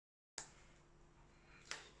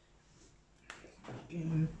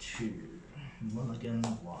into mulligan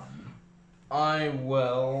 1. I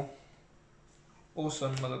will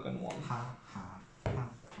also mulligan 1. Ha ha ha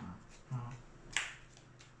ha ha.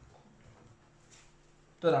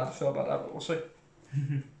 Don't know how to feel about that, but we'll see.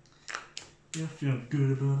 You feel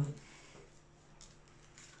good about it.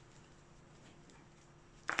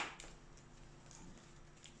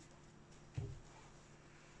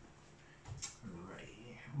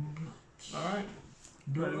 Alright.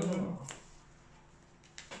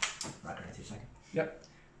 Right, go 2 seconds. Yep.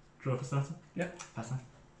 Draw for starter? Yep. Pass time.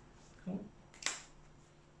 Cool.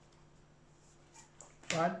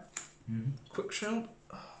 Right. Quick shield.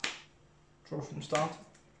 Draw from start.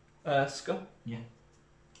 Skill. Yeah.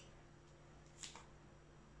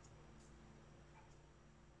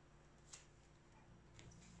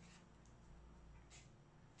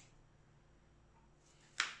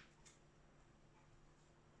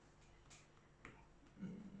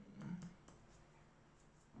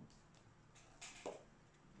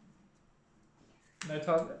 No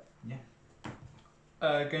target. Yeah.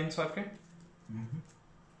 Gain 5k.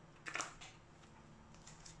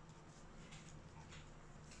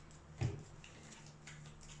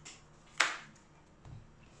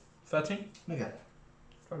 13. Okay.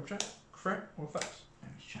 Drive check. Crit or effects.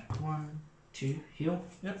 Let me check. 1, 2, heal.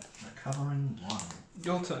 Yep. Recovering 1.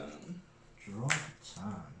 Your turn. Draw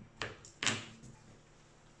turn.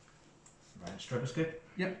 Right, stroboscope.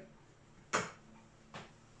 Yep.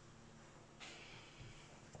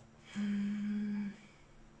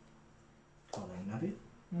 Calling Nabu.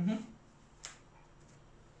 Mm-hmm.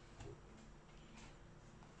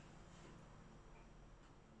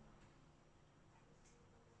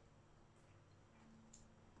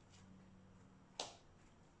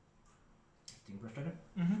 Breath Dragon.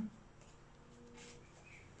 Mm-hmm.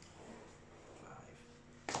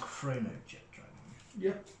 5. Chrono Jet Dragon.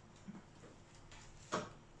 Yep.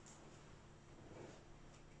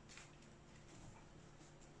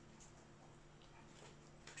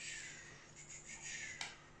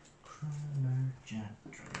 Chrono Jet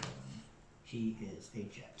Dragon. He is a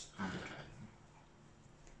jet and a dragon.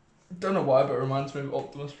 Don't know why, but it reminds me of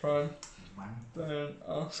Optimus Prime. Wow. Don't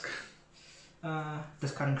ask.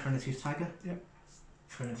 Discarding Chronotooth Tiger. Yep.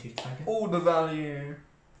 Chronotooth Tiger. All the value.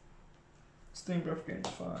 Steam Breath gains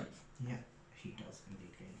 5. Yeah, he does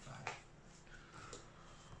indeed gain 5.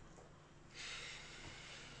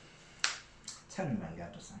 10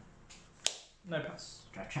 Vanguard does that. No pass.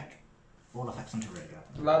 Drag check. All effects onto rear guard.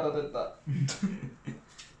 Glad I did that.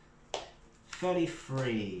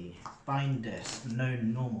 33. Bind Disc. No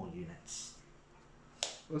normal units.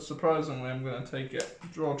 Well, surprisingly, I'm going to take it.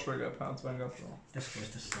 Draw trigger, Pounds Vanguard draw. This goes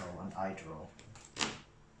to Soul and I draw.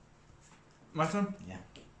 My turn? Yeah.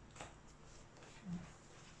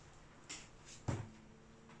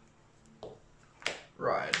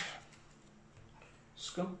 Ride.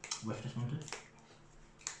 Skill. With this one too.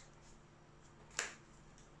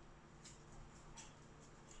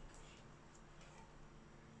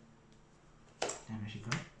 Damage you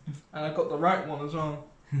got. And I got the right one as well.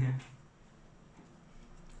 Yeah.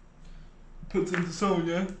 Puts into soul,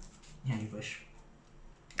 yeah? Yeah, you wish.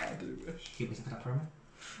 I do wish. Keep waiting for that promo.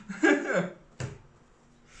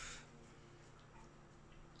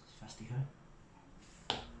 Fasty ho.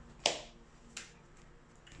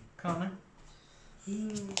 Kane.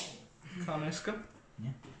 Kaneska.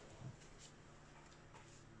 Yeah.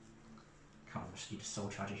 Can't risk you to soul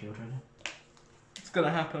charge a heal trigger. It's going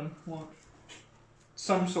to happen. What?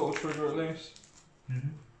 Some sort of trigger at least. Mm-hmm.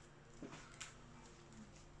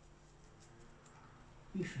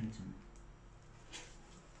 Washington.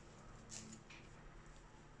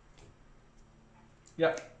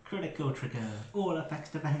 Yep. Critical trigger. All effects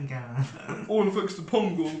to Vanguard. All effects to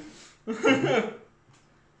Pongle.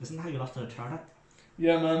 Isn't that how you lost to a Charter?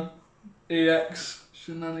 Yeah, man. EX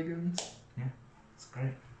shenanigans. Yeah, it's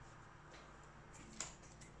great.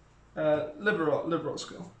 Liberot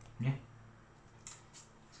skill. Yeah.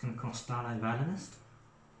 It's gonna cost Starlight Violinist.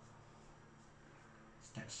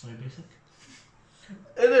 That's so basic.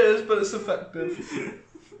 It is, but it's effective.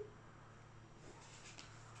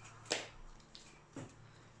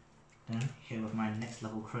 Then, here with my next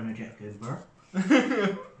level Chrono Jet go burr.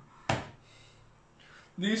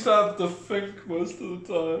 You used to have to think most of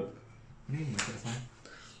the time. You need most of the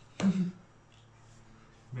time.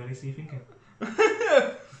 Barely see you thinking.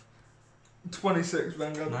 26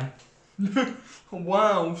 Vanguard. 9.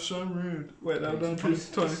 Wow, so rude. Wait, that down to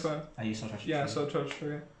 25. Are you so touched? Yeah, so touch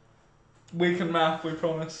trigger. We can math, we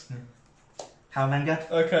promise. How Vanguard?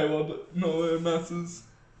 Okay, well, not that it matters.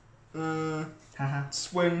 Haha.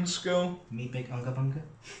 Swing skill. Me big unga bunga.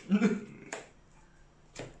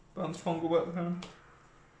 Bounce Pongle wet hand.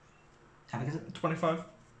 How big is it? 25.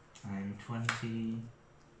 I'm 20.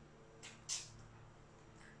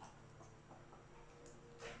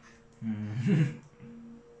 The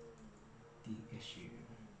issue.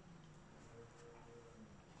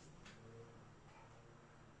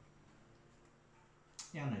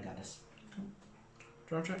 Yeah, I got this. Do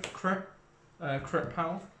you want to check? Crit? Crit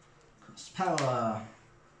power? Cost power.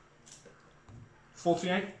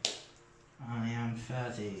 48. I am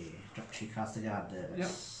 30. Drop 2 cards to guard this.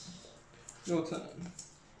 Yep. Your turn.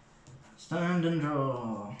 Stand and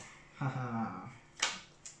draw. Haha.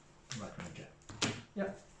 Right on the jet.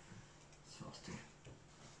 Yep. Supposed to.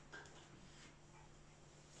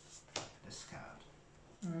 Discard.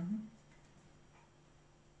 Mm-hmm.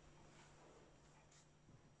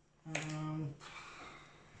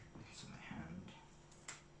 What's in my hand?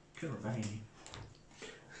 Could rebellion.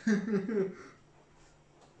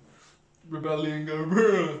 Rebellion go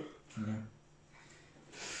brr. Yeah.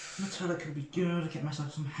 That's how that could be good. Get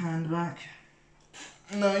myself some hand back.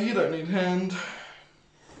 No, you don't need hand.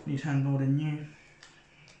 Need hand more than you.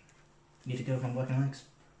 Need to go if I'm working legs.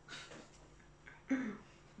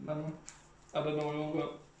 No, I don't know what all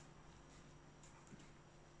about.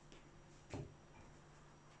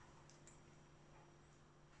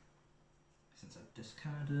 Since I've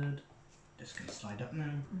discarded, this can slide up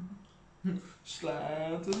now.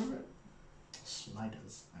 Slide to the right.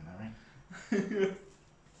 Sliders, am I right?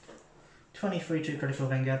 23 to Chronicle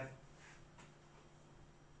Vanguard.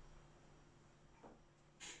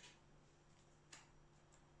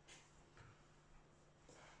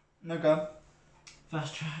 No gun.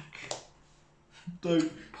 Fast track.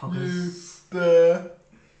 Don't Poggers. you dare.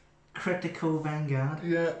 Critical Vanguard.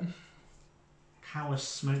 Yeah. Power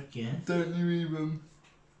Smoke Gear. Don't you even.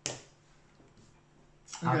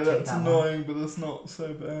 I'll Okay, take that's that annoying, but that's not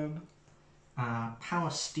so bad. Power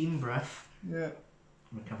Steam Breath. Yeah.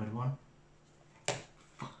 Recovered 1.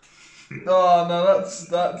 Oh no,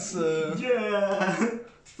 that's Yeah!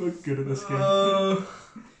 We're good at this game.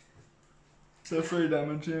 So 3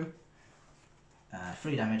 damage, yeah.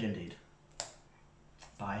 3 damage indeed.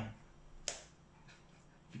 Bye.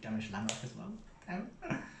 You damaged Lamrock as well. Damn.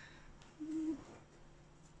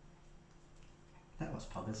 That was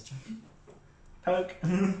Poggers. Poke.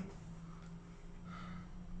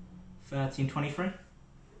 1323.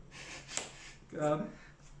 God.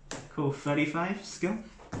 Cool. 35 skill.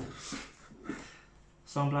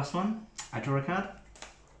 Sound Blast 1. I draw a card.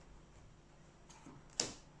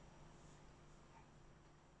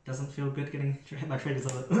 Doesn't feel good getting hit by traders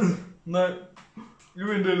of it. No. You've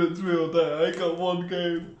been doing it to me all day. I got 1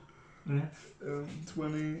 game. Yeah.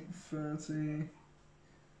 20, 30.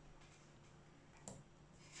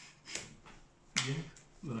 Yeah.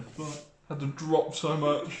 Well, I thought. Had to drop so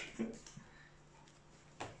much.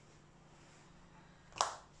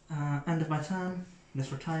 End of my turn.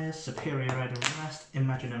 This retires. Superior Item Rest.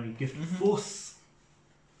 Imaginary Gift of Force.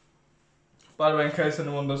 By the way, in case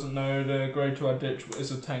anyone doesn't know, the grade 2 I ditch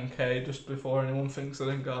is a 10k, just before anyone thinks I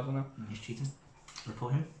didn't gardener. He's cheating.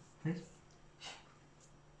 Report him, please.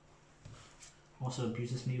 Also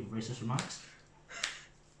abuses me with racist remarks.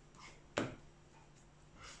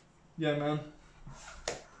 Yeah, man.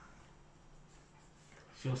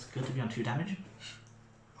 Feels good to be on 2 damage.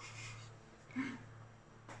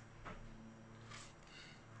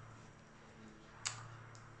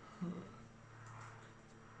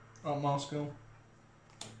 Oh, Moscow.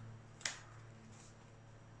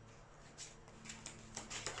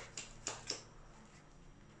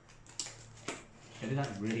 Did that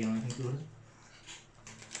really only think good?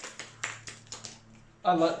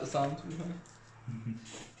 I like the sound, to be fair.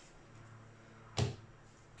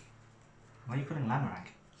 Why are you calling Lamorak?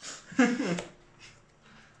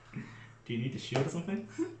 Do you need the shield or something?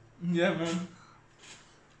 Yeah, man.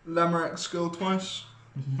 Lamorak skill twice.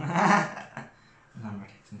 Lamorak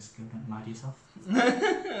takes his skill, don't lie to yourself.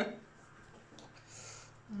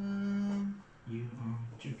 You are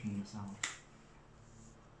joking yourself.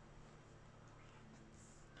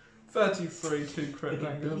 33 to crit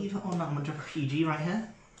Vanguard. Believe it or not, I'm gonna drop a PG right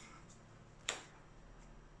here.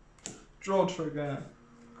 Draw trigger.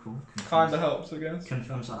 Cool. Kinda helps, I guess.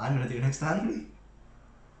 Confirms what I'm gonna do next time.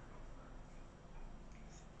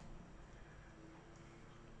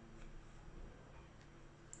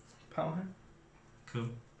 Power hit. Cool.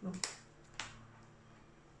 Cool.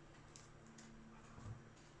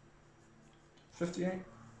 58.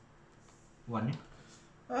 One.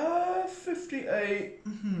 58.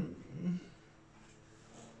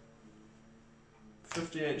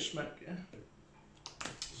 58 smoke, yeah.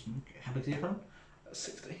 Smoke. How big is your phone?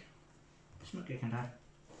 60. Smoke can die.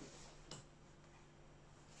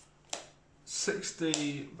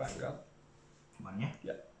 60 Vanguard. One,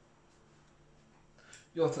 yeah?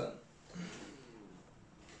 Your turn.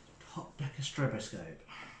 Top decker stroboscope.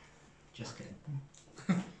 Just kidding.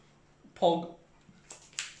 Pog.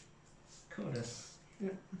 Cordus. Yeah.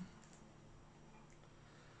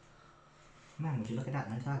 Man, would you look at that,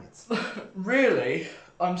 no targets. Really?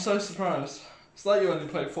 I'm so surprised. It's like you only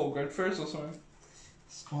played 4 grade first or something.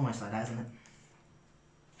 It's almost like that, isn't it?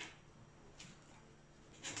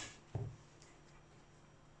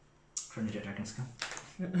 Chronojet Dragon Skull.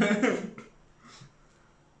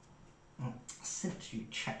 Well, since you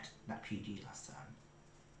checked that PG last time,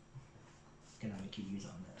 I'm gonna make you use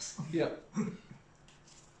on this. Yep.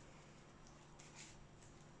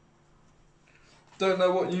 Don't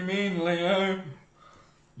know what you mean, Leo.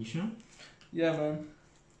 You sure? Yeah, man.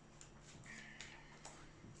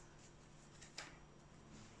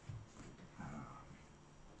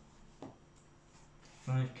 Uh,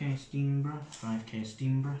 5k Steam Breath, 5k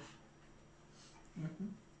Steam Breath.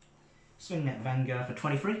 Swing that Vanguard for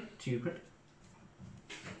 23, 2 crit.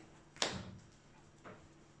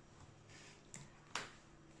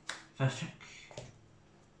 First check.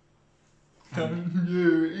 Can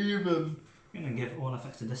you even? I'm gonna give all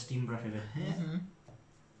effects to this Steam Breath over here.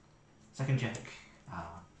 Second check.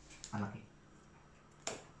 Ah, unlucky.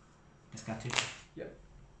 Just got 2. Yep.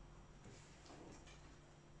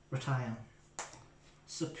 Retire.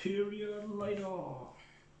 Superior Lidar.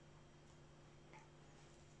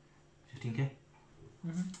 15k.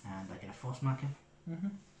 And I get a force marker.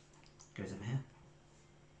 Goes over here.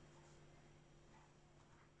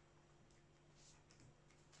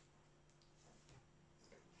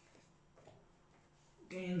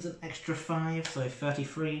 Gains an extra 5, so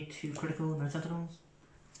 33, 2 critical, no sentinels.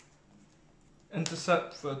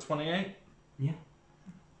 Intercept for 28. Yeah.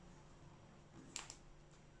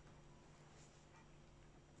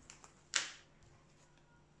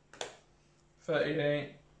 $38.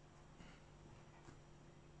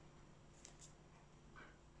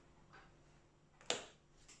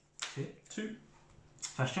 2.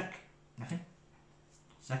 First check, nothing.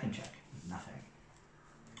 Second check, nothing.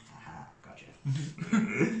 Aha, gotcha.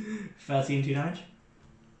 13, 2 damage.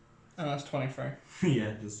 And that's 23.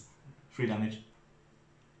 Yeah, just 3 damage.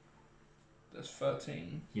 That's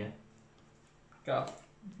 13. Yeah. God,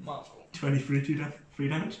 Marvel. 23, 3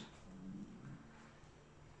 damage.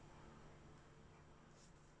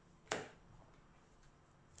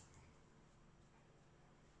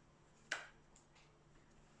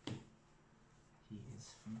 He is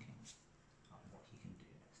thinking on what he can do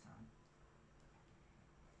next time.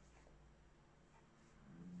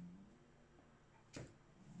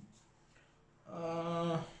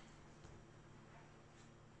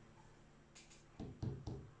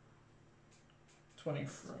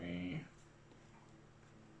 23.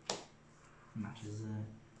 Matches, there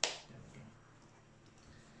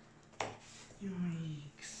we go.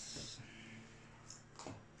 Yikes.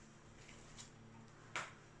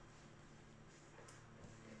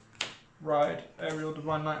 Ride, Aerial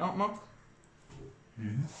Divine Knight Armor.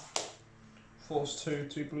 Mm-hmm. Force 2,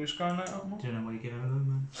 2 Blue Sky Knight Armor. Don't know what you give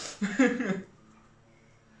him, man.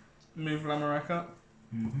 Move Lamorak up.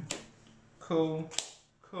 Mm-hmm. Cool.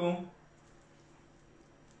 Cool.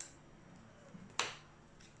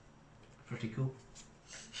 Pretty cool.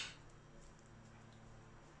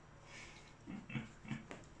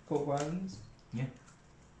 Cool plans. Yeah.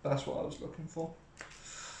 That's what I was looking for.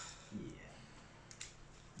 Yeah.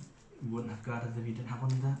 Wouldn't have guarded if you didn't have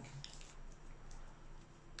one in deck.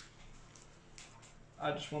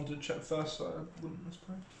 I just wanted to check first so I wouldn't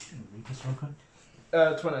misplay. Gonna read this real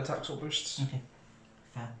quick. 20 attacks or boosts. Okay.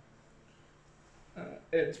 Fair.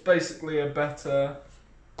 It's basically a better.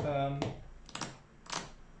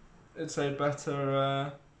 It's a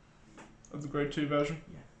better of the grade 2 version.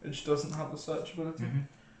 Yeah. It just doesn't have the search ability.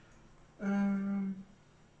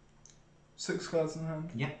 6 cards in hand.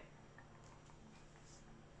 Yeah.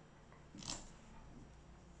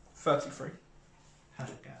 33.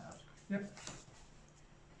 Perfect guard. Yep.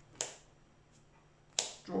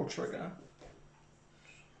 Draw trigger.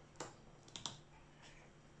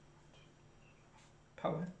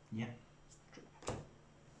 Power. Yeah.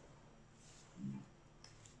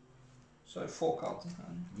 So 4 cards in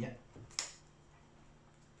hand. Yeah.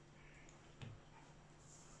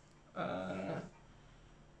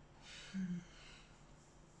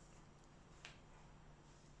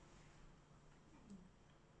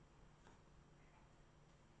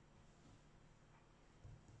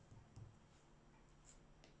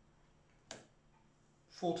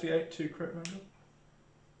 $48, 2 crit Vanguard.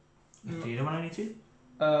 Do you want only 2?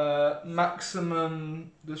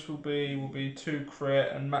 Maximum this will be 2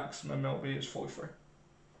 crit and maximum LB is 43.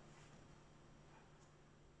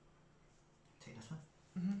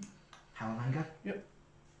 Power Vanguard. Yep.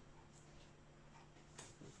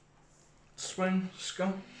 Swing,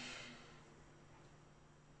 skull.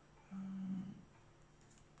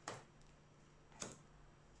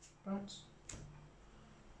 Bounce.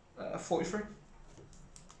 43.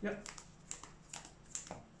 Yep.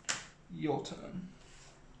 Your turn.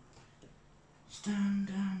 Stand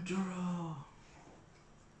and draw.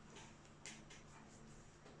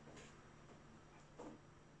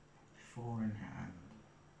 Four in hand.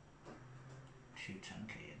 2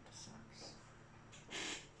 10k intercepts.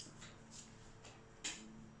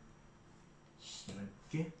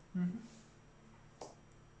 Sludge.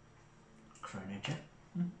 Chrono Jet.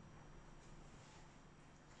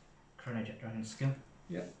 Chrono Jet Dragon skill.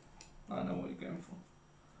 Yep. I know what you're going for.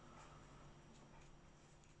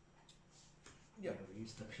 Yep. We'll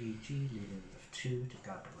use the PG, leaving with 2 to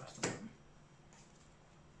guard the rest of them.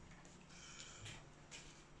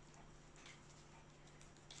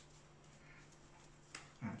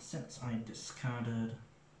 And since I discarded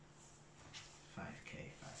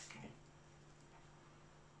 5k.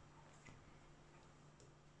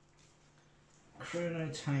 Chrono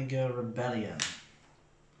Tiger Rebellion.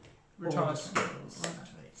 Retires.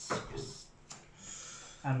 Activates, yes.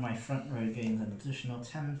 And my front row gains an additional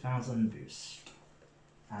 10,000 boost.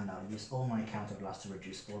 And I'll use all my counterblast to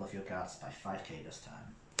reduce all of your guards by 5k this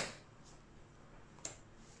time.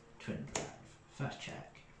 Twin drive. First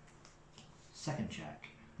check. Second check.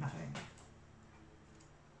 Nothing.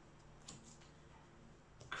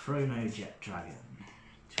 Chrono Jet Dragon.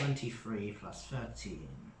 23 plus 13.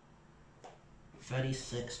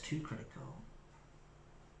 36 to critical.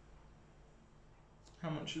 How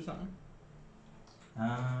much is that?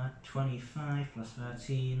 25 plus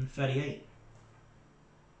 13, 38.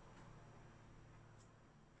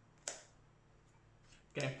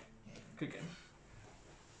 Game. Good game.